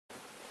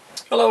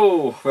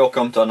Hello,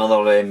 welcome to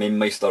another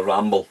Mamemeister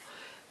ramble.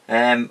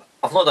 I've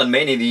not done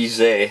many of these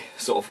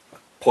sort of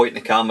point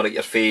the camera at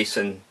your face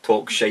and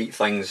talk shite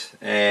things.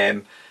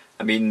 I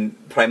mean,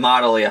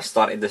 primarily I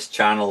started this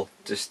channel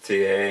just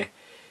to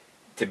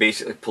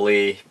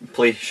basically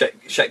play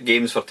shit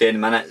games for 10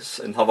 minutes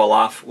and have a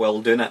laugh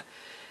while doing it.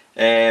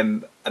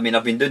 I mean,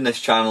 I've been doing this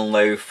channel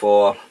now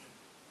for,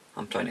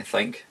 I'm trying to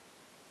think.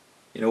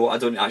 You know what, I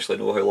don't actually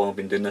know how long I've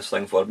been doing this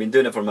thing for. I've been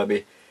doing it for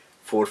maybe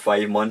 4 or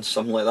 5 months,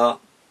 something like that.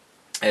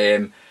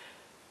 And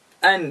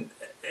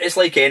it's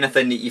like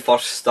anything that you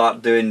first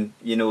start doing,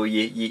 you know,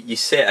 you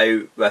set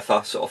out with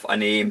a sort of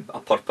an aim, a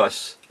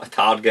purpose, a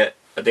target,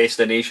 a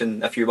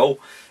destination, if you will.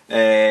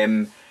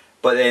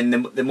 But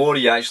then the more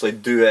you actually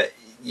do it,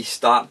 you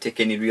start to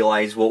kind of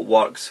realise what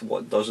works,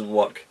 what doesn't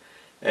work.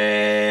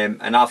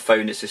 And I've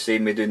found it's the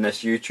same with doing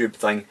this YouTube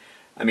thing.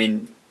 I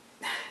mean,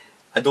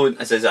 I don't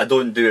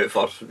do it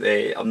for,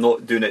 I'm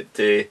not doing it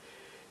to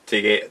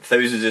get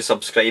thousands of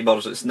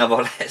subscribers. It's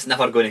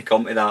never going to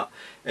come to that.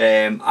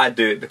 I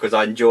do it because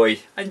I enjoy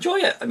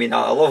it. I mean,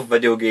 I love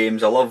video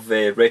games. I love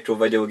retro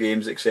video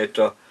games,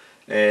 etc.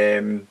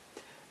 And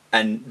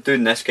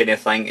doing this kind of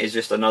thing is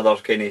just another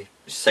kind of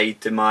side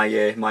to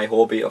my my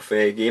hobby of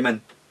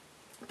gaming.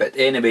 But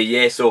anyway,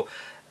 yeah. So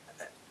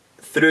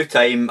through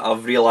time,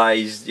 I've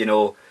realised, you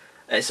know,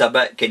 it's a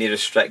bit kind of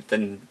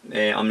restricting.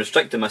 I'm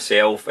restricting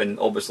myself and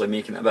obviously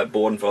making it a bit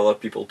boring for other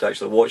people to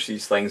actually watch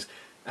these things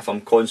if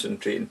I'm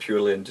concentrating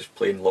purely on just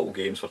playing little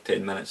games for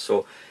 10 minutes.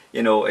 So,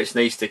 you know, it's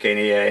nice to kind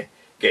of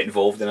get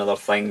involved in other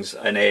things.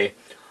 And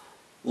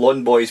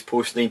Lon Boys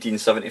post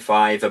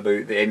 1975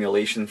 about the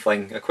emulation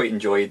thing, I quite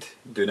enjoyed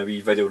doing a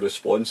wee video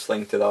response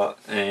thing to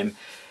that.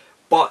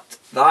 But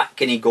that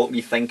kind of got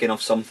me thinking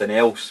of something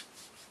else.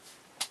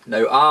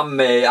 Now, I'm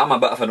a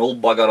bit of an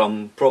old bugger.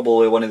 I'm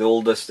probably one of the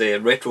oldest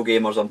retro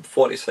gamers. I'm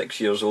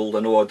 46 years old. I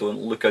know I don't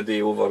look a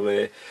day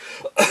over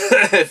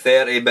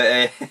 30,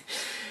 but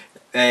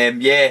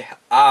yeah,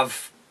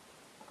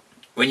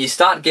 when you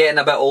start getting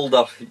a bit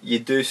older, you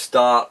do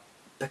start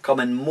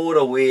becoming more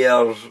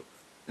aware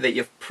that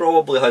you've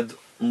probably had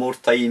more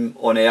time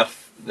on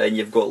earth than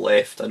you've got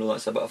left. I know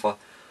that's a bit of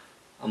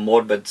a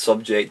morbid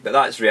subject, but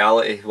that's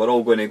reality. We're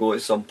all going to go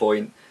at some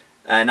point.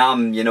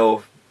 And you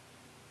know,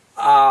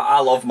 I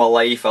love my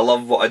life, I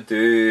love what I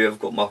do, I've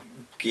got my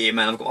gaming,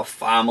 I've got my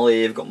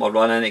family, I've got my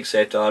running,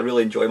 etc. I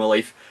really enjoy my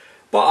life.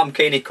 But I'm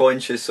kind of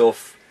conscious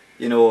of,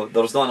 you know,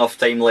 there's not enough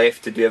time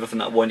left to do everything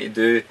that I want to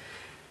do.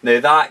 Now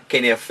that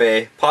kind of,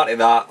 part of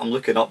that I'm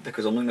looking up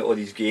because I'm looking at all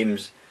these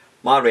games.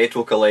 My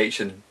retro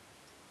collection,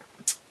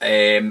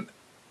 I've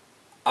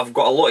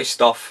got a lot of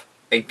stuff,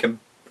 and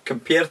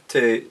compared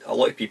to a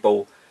lot of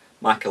people,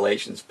 my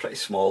collection's pretty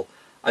small.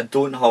 I've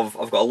got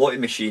a lot of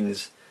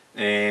machines.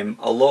 A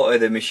lot of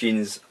the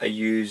machines I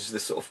use the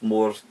sort of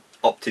more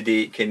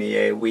up-to-date kind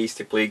of ways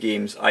to play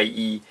games,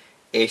 i.e.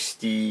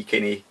 SD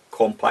kind of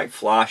compact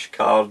flash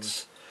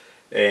cards,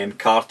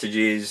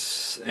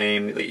 cartridges,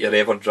 like your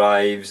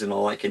EverDrives and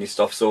all that kind of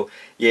stuff. So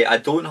yeah, I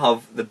don't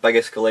have the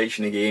biggest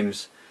collection of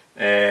games,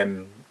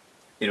 you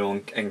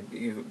know,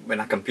 and when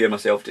I compare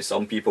myself to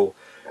some people.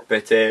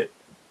 But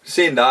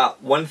saying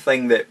that, one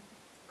thing that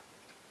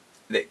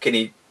kind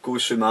of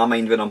goes through my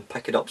mind when I'm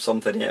picking up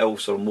something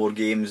else or more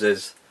games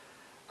is,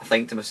 I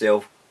think to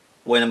myself,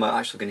 when am I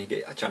actually going to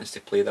get a chance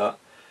to play that?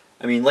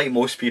 I mean, like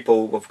most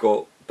people, we've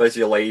got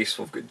busy lives,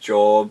 we've got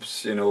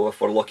jobs, you know, if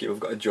we're lucky we've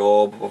got a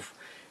job,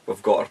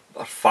 we've got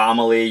our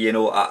family, you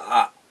know.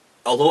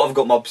 Although I've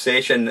got my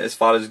obsession as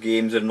far as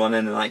games and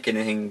running and that kind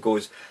of thing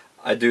goes,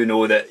 I do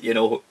know that, you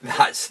know,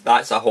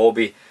 that's a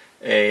hobby,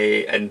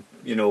 and,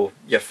 you know,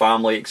 your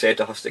family,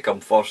 etc. has to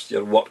come first,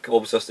 your work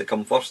obviously has to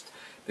come first,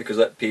 because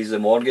it pays the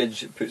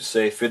mortgage, it puts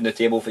food on the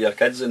table for your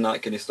kids and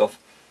that kind of stuff.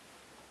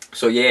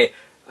 So yeah,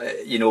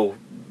 you know,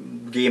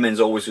 gaming's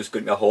always just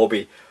going to be a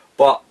hobby.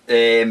 But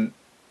I'm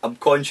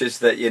conscious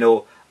that, you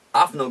know,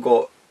 I've not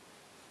got,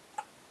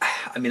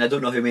 I mean, I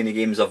don't know how many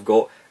games I've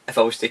got. If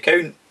I was to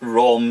count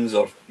ROMs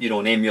or, you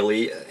know,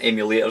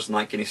 emulators and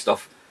that kind of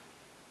stuff,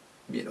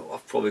 you know,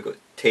 I've probably got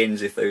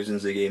tens of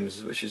thousands of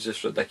games, which is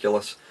just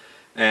ridiculous.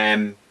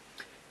 But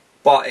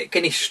it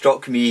kind of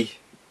struck me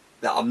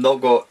that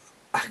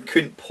I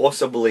couldn't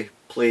possibly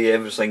play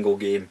every single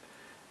game.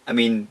 I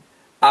mean,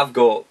 I've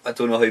got, I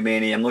don't know how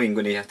many, I'm not even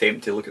going to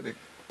attempt to look at the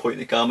point of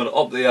the camera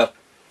up there.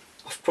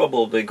 I've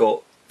probably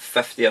got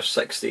 50 or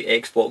 60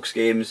 Xbox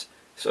games,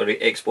 sorry,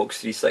 Xbox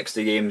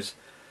 360 games.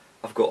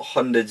 I've got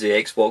hundreds of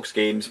Xbox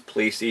games,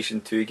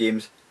 PlayStation 2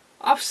 games.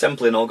 I've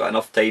simply not got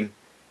enough time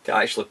to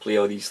actually play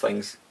all these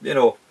things. You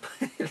know,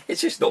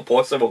 it's just not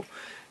possible.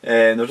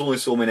 There's only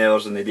so many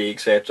hours in the day,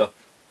 etc.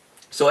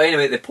 So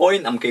anyway, the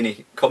point I'm kind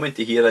of coming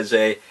to here is,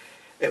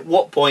 at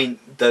what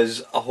point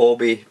does a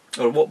hobby,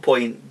 or what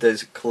point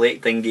does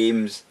collecting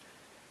games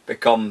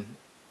become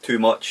too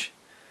much?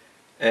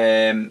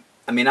 I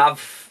mean,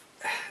 I've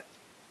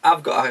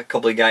got a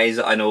couple of guys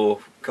that I know,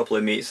 a couple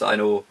of mates that I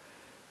know,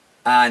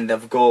 and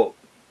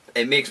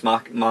it makes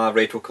my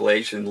retro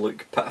collection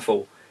look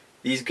pitiful.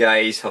 These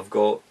guys have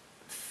got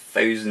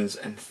thousands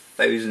and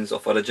thousands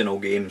of original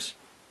games.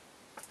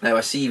 Now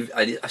I see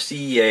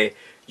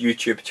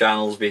YouTube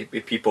channels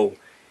with people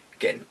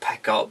getting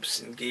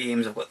pickups and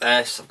games. I've got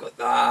this, I've got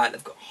that,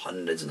 I've got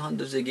hundreds and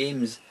hundreds of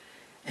games,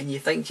 and you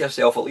think to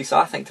yourself, at least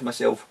I think to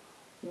myself,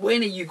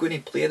 when are you going to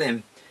play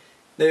them?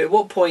 Now at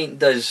what point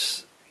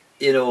does,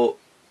 you know,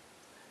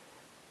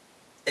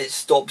 it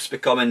stops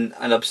becoming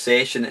an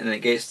obsession and it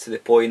gets to the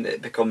point that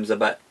it becomes a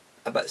bit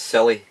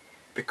silly?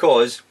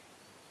 Because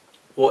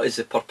what is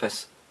the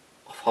purpose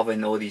of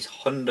having all these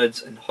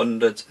hundreds and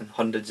hundreds and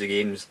hundreds of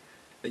games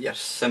that you're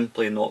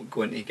simply not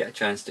going to get a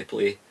chance to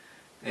play?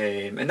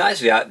 And that's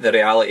the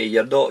reality.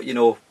 You're not, you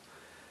know,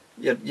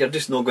 you're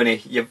just not going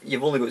to.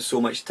 You've only got so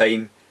much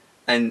time,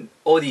 and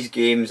all these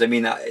games. I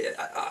mean,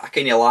 I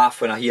kind of laugh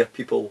when I hear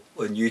people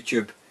on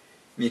YouTube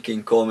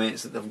making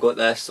comments that they've got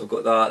this, they've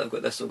got that, they've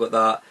got this, they've got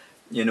that.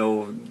 You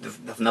know,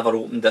 they've never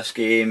opened this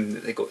game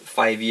that they got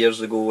 5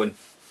 years ago, and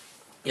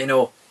you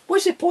know,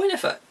 what's the point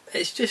of it?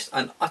 It's just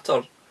an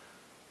utter.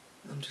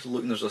 I'm just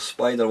looking. There's a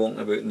spider walking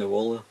about in the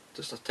wall there.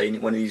 Just a tiny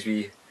one of these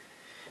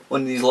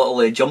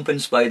little jumping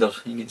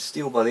spiders. You can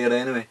steal by there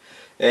anyway.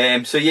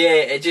 So yeah,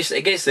 it gets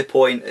to the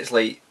point. It's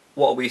like,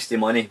 what a waste of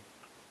money.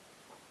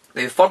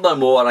 Now,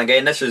 furthermore, and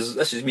again, this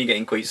is me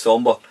getting quite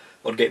sombre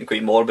or getting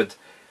quite morbid.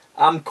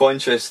 I'm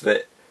conscious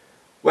that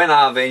when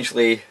I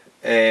eventually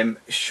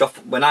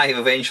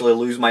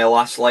lose my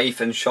last life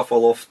and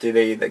shuffle off to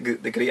the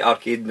great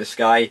arcade in the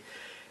sky,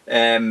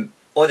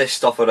 all this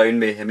stuff around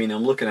me. I mean,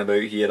 I'm looking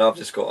about here. I've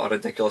just got a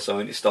ridiculous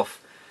amount of stuff.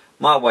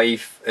 My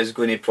wife is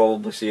going to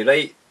probably say,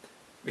 right,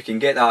 we can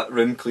get that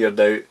room cleared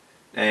out.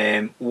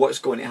 What's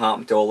going to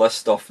happen to all this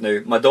stuff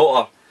now? My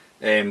daughter,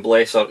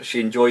 bless her,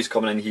 she enjoys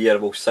coming in here.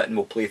 We'll sit and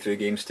we'll play through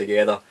games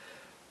together.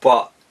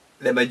 But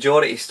the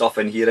majority of stuff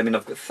in here, I mean,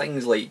 I've got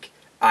things like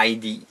not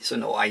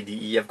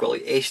IDE, I've got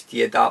like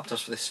ST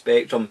adapters for the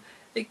Spectrum.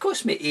 It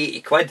cost me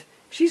 80 quid.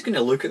 She's going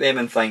to look at them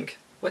and think,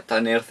 what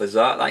on earth is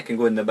that? That can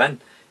go in the bin.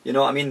 You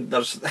know what I mean?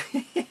 There's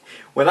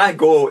when I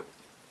go,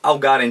 I'll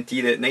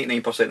guarantee that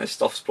 99% of the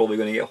stuff's probably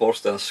going to get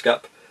horsed in a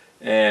skip,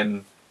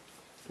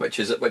 which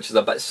is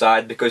a bit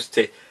sad, because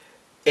to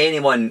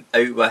anyone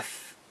out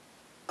with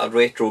a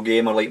retro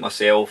gamer like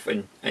myself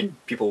and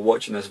people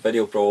watching this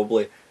video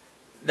probably,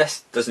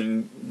 this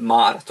doesn't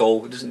matter at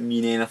all. It doesn't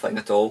mean anything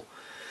at all.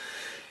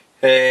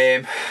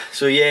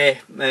 So yeah,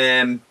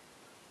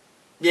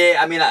 yeah.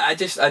 I mean, I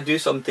do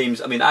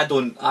sometimes. I mean, I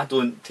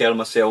don't term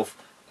myself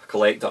a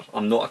collector.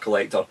 I'm not a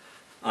collector.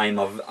 I'm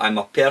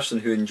a person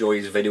who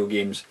enjoys video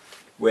games,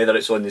 whether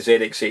it's on the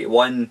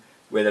ZX81,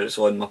 whether it's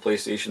on my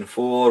PlayStation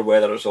 4,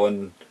 whether it's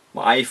on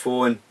my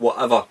iPhone,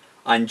 whatever.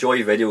 I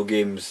enjoy video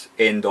games,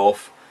 end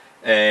off.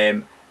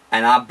 And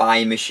I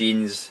buy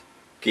machines,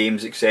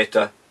 games,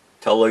 etc.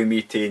 to allow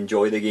me to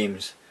enjoy the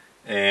games.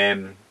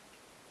 I'm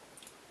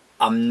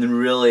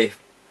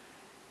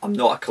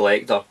not a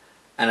collector,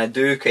 and I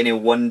do kind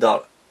of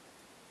wonder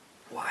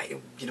why,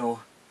 you know,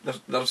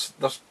 there's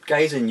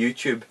guys on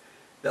YouTube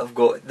that have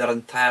got their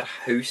entire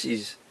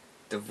houses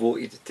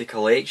devoted to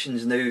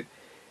collections. Now,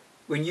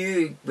 when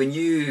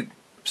you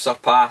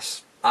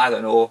surpass, I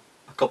don't know,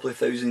 a couple of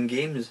thousand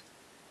games,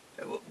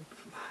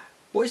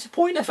 what is the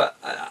point of it?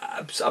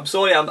 I'm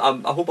sorry,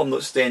 I hope I'm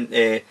not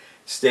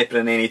stepping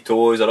on any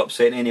toes or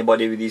upsetting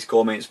anybody with these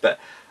comments, but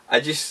I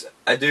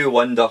do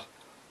wonder,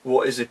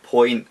 what is the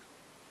point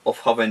of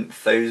having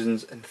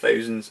thousands and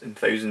thousands and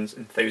thousands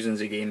and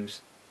thousands of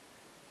games?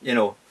 You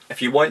know,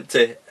 if you want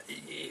to,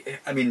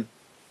 I mean,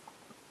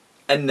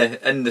 in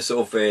the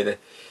sort of the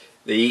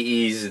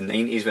 80s and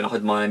 90s when I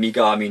had my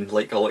Amiga, I mean,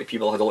 like a lot of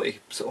people had a lot of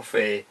sort of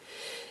a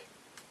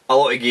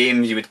lot of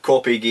games. You would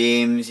copy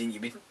games, and you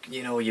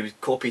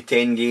would copy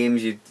 10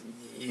 games. You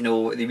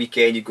know, at the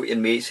weekend you'd go to your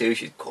mate's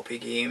house, you'd copy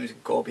games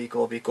and copy,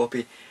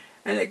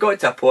 and it got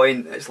to a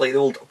point. It's like the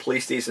old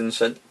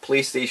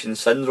PlayStation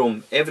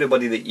syndrome.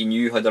 Everybody that you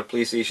knew had their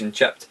PlayStation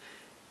chipped,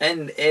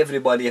 and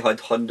everybody had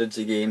hundreds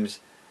of games.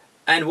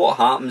 And what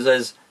happens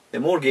is, the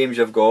more games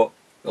you've got,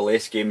 the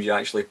less games you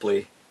actually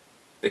play,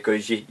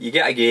 because you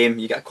get a game,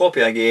 you get a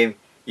copy of a game,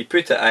 you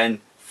put it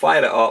in,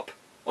 fire it up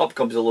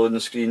comes the loading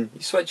screen,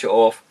 you switch it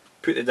off,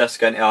 put the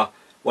disc into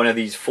one of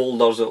these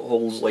folders that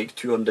holds like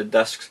 200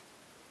 discs,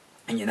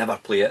 and you never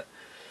play it.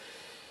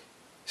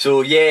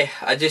 So yeah,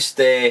 I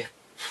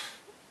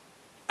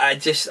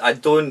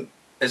don't,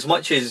 as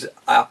much as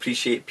I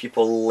appreciate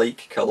people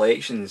like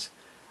collections,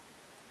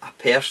 I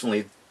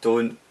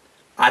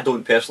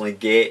don't personally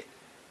get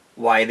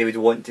why they would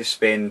want to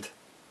spend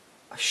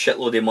a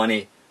shitload of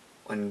money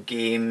on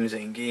games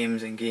and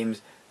games and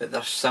games that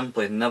they're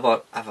simply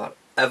never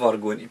ever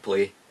going to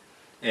play.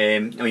 I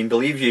mean,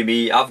 believe you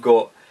me,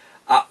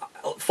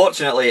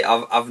 fortunately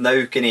I've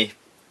now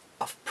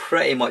I've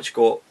pretty much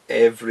got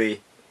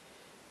every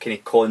kind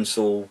of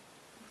console,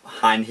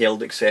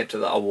 handheld, etc.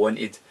 that I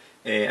wanted.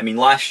 I mean,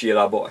 last year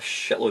I bought a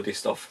shitload of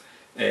stuff.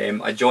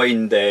 I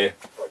joined a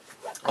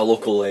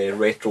local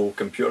retro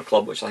computer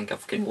club, which I think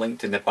I've kind of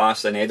linked in the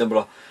past, in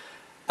Edinburgh.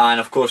 And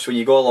of course, when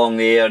you go along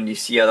there and you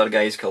see other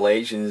guys'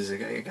 collections,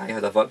 a guy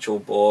had a Virtual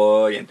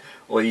Boy and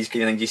all these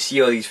kind of things, you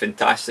see all these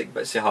fantastic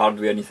bits of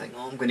hardware and you think,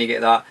 oh, I'm going to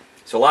get that.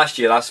 So last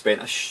year I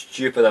spent a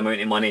stupid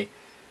amount of money,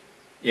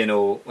 you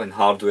know, on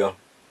hardware.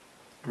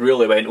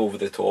 Really went over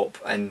the top,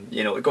 and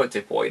you know, it got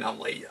to the point I'm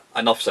like,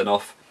 enough's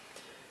enough.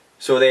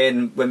 So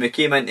then when we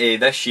came into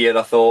this year,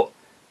 I thought,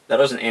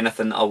 there isn't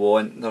anything I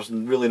want. There's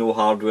really no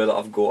hardware that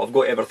I've got. I've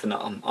got everything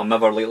that I'm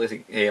ever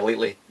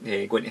lately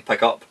going to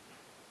pick up.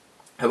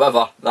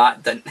 However,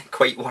 that didn't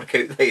quite work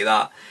out like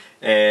that.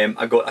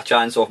 I got a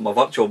chance off my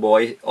Virtual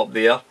Boy up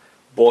there,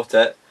 bought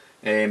it.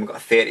 Got a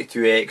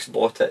 32X,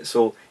 bought it.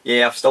 So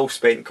yeah, I've still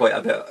spent quite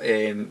a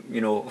bit, you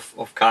know,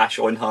 of cash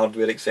on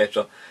hardware,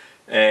 etc.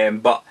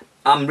 But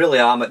I really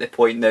am at the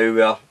point now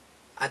where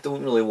I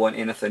don't really want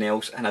anything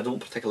else, and I don't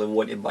particularly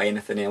want to buy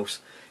anything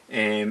else.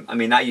 I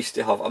mean, I used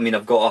to have. I mean,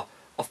 I've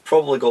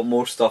probably got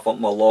more stuff up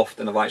my loft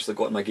than I've actually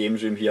got in my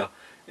games room here.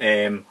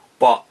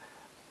 But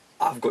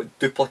I've got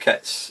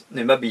duplicates.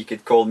 Now maybe you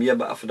could call me a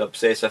bit of an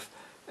obsessive.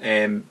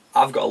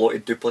 I've got a lot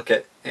of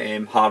duplicate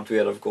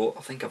hardware.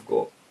 I think I've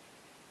got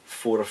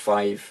 4 or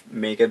 5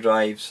 Mega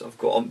Drives. I've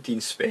got umpteen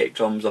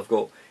Spectrums. I've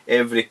got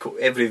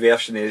every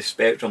version of the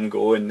Spectrum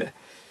going.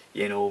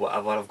 You know,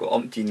 whatever. I've got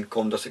umpteen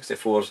Commodore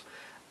 64s.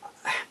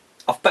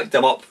 I've picked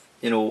them up,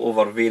 you know,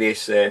 over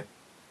various kind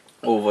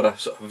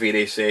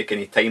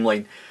of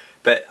timeline.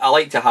 But I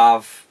like to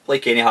have,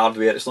 like any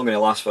hardware, it's not going to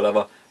last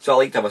forever. So I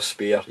like to have a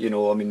spare. You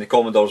know, I mean, the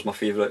Commodore's my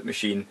favourite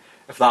machine.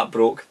 If that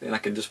broke, then I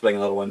can just bring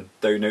another one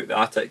down out the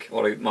attic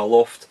or out my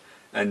loft,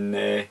 and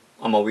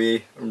I'm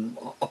away,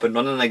 up and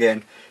running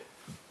again.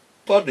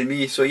 Pardon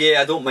me. So yeah,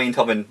 I don't mind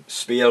having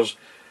spares,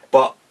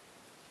 but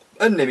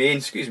in the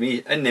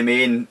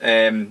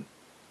main,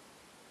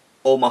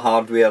 all my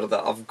hardware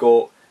that I've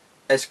got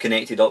is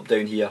connected up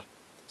down here,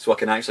 so I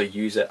can actually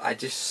use it. I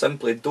just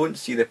simply don't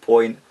see the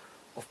point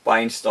of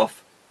buying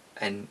stuff,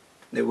 and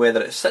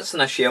whether it sits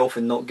on a shelf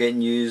and not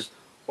getting used,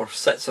 or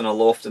sits in a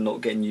loft and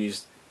not getting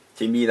used.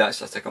 To me, that's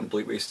just a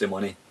complete waste of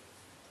money.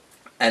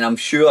 And I'm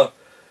sure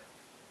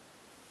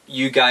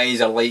you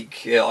guys are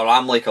like, or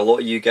I'm like a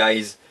lot of you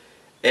guys,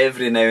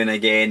 every now and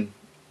again,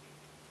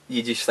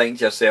 you just think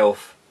to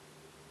yourself,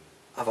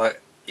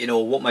 you know,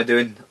 what am I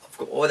doing? I've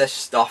got all this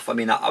stuff. I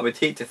mean, I would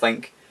hate to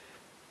think,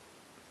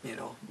 you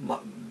know,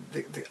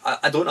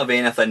 I don't have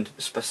anything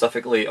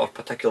specifically or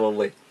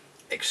particularly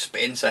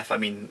expensive. I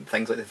mean,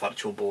 things like the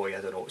Virtual Boy,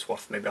 I don't know, it's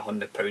worth maybe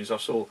 £100 or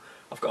so.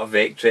 I've got a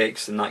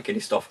Vectrex and that kind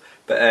of stuff.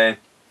 But,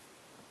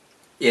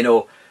 you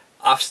know,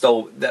 my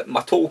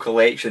total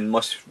collection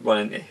must run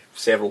into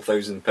several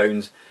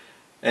 £1,000s.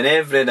 And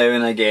every now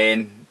and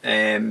again,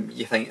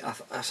 you think,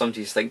 I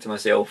sometimes think to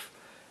myself,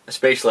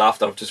 especially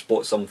after I've just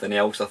bought something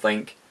else, I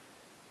think,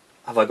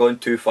 have I gone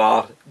too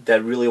far? Do I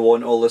really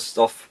want all this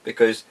stuff?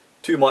 Because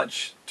too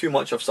much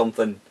of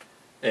something,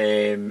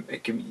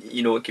 it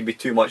can be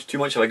too much. Too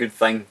much of a good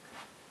thing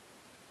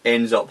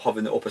ends up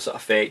having the opposite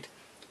effect.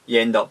 You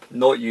end up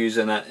not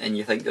using it, and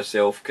you think to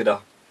yourself, could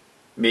I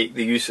make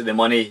the use of the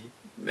money?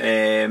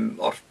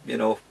 Or, you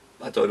know,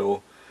 I don't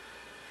know.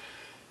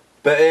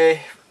 But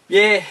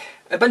yeah,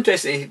 I'd be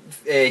interested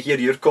to hear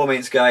your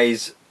comments,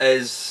 guys.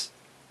 Is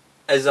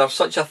there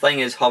such a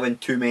thing as having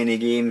too many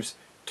games,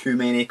 too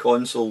many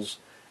consoles?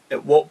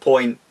 At what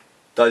point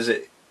does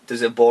it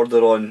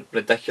border on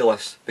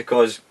ridiculous?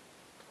 Because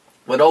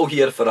we're all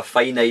here for a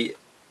finite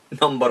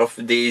number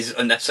of days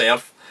on this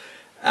earth,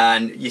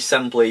 and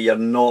you're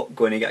not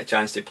going to get a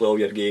chance to play all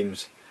your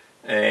games.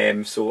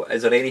 So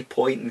is there any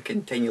point in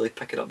continually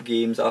picking up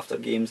games after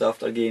games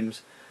after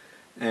games?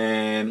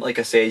 Like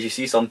I said, you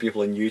see some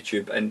people on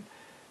YouTube, and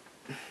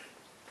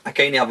I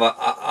kind of have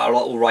a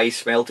little wry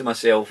smell to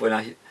myself when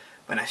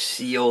I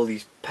see all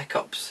these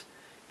pickups.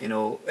 You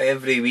know,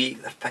 every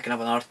week they're picking up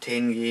another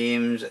 10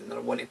 games, and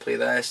they're wanting to play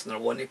this and they're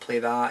wanting to play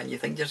that, and you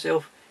think to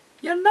yourself,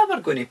 you're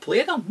never going to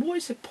play them. What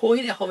is the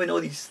point of having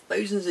all these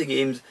thousands of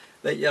games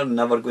that you're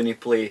never going to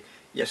play?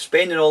 You're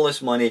spending all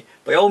this money.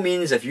 By all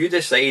means, if you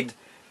decide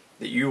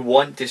that you've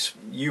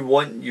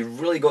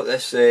really got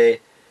this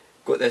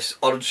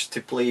urge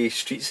to play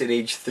Streets of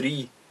Rage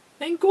 3,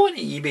 then go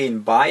onto eBay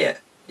and buy it.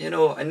 You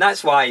know, and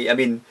that's why, I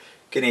mean,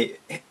 kind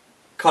of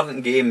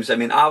current games. I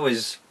mean,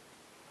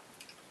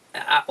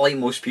 like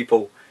most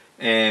people,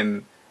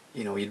 you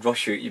know, you'd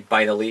rush out, you'd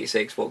buy the latest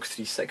Xbox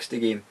 360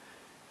 game,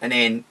 and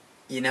then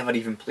you never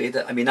even played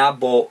it. I mean,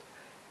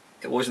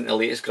 it wasn't the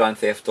latest Grand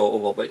Theft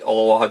Auto, but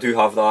although I do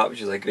have that,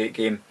 which is a great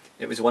game.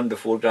 It was one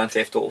before Grand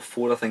Theft Auto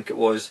 4, I think it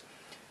was.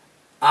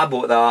 I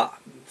bought that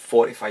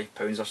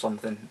 £45 or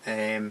something,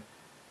 and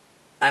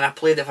I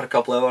played it for a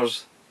couple of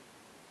hours,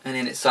 and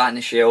then it sat on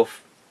the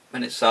shelf,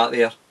 and it sat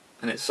there,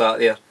 and it sat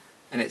there,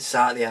 and it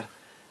sat there,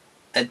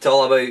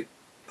 until about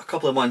a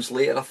couple of months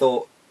later I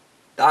thought,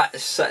 that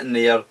is sitting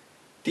there,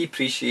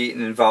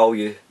 depreciating in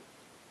value,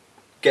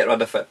 get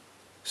rid of it.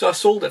 So I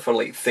sold it for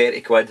like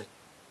 30 quid,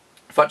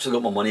 I've actually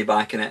got my money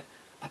back in it.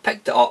 I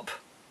picked it up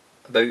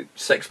about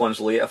 6 months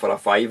later for a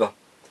 £5.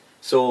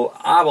 So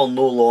I will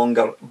no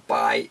longer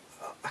buy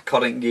a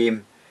current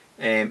game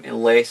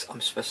unless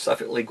I'm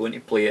specifically going to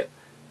play it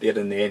there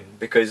and then,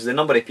 because the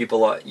number of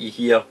people that you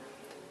hear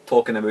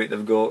talking about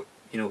they've got,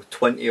 you know,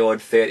 20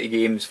 odd 30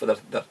 games for their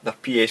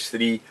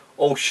PS3,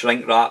 all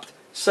shrink wrapped,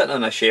 sitting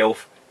on a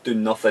shelf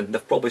doing nothing.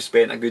 They've probably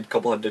spent a good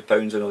couple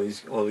 £100 on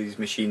all these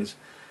machines,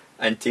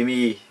 and to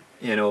me,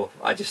 you know,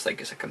 I just think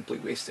it's a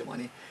complete waste of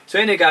money. So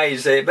anyway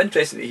guys, it'd be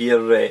interesting to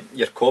hear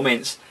your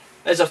comments.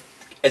 Is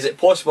it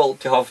possible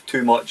to have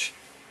too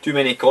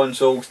many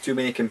consoles, too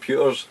many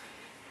computers,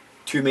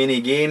 too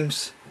many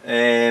games?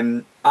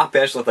 I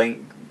personally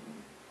think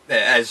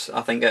it is.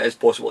 I think it is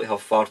possible to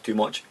have far too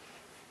much,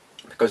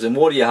 because the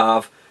more you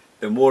have,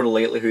 the more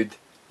likelihood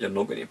you're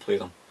not going to play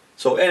them.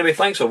 So anyway,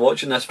 thanks for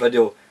watching this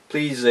video.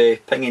 Please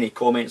ping any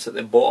comments at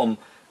the bottom,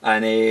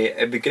 and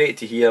it'd be great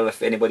to hear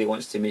if anybody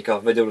wants to make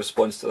a video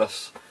response to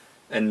this,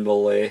 and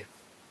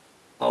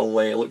I'll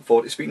look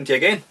forward to speaking to you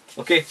again.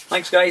 Okay,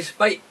 thanks guys,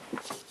 bye.